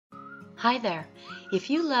Hi there.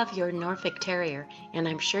 If you love your Norfolk Terrier, and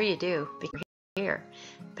I'm sure you do because you're here,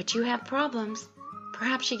 but you have problems,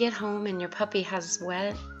 perhaps you get home and your puppy has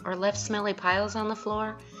wet or left smelly piles on the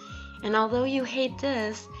floor, and although you hate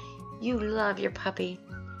this, you love your puppy,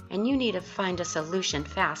 and you need to find a solution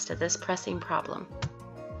fast to this pressing problem.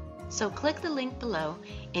 So click the link below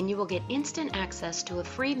and you will get instant access to a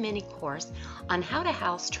free mini course on how to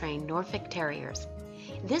house train Norfolk Terriers.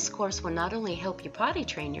 This course will not only help you potty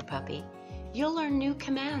train your puppy, you'll learn new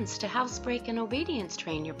commands to housebreak and obedience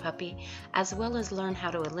train your puppy, as well as learn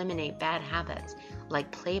how to eliminate bad habits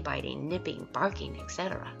like play biting, nipping, barking,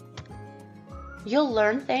 etc. You'll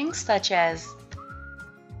learn things such as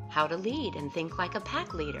how to lead and think like a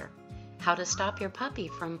pack leader, how to stop your puppy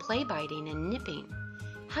from play biting and nipping,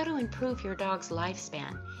 how to improve your dog's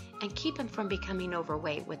lifespan and keep him from becoming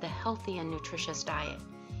overweight with a healthy and nutritious diet,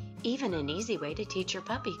 even an easy way to teach your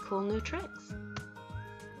puppy cool new tricks.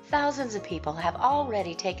 Thousands of people have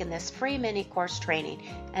already taken this free mini course training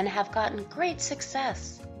and have gotten great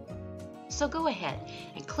success. So go ahead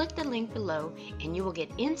and click the link below and you will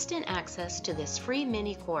get instant access to this free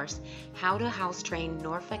mini course, How to House Train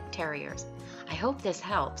Norfolk Terriers. I hope this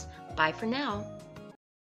helps. Bye for now.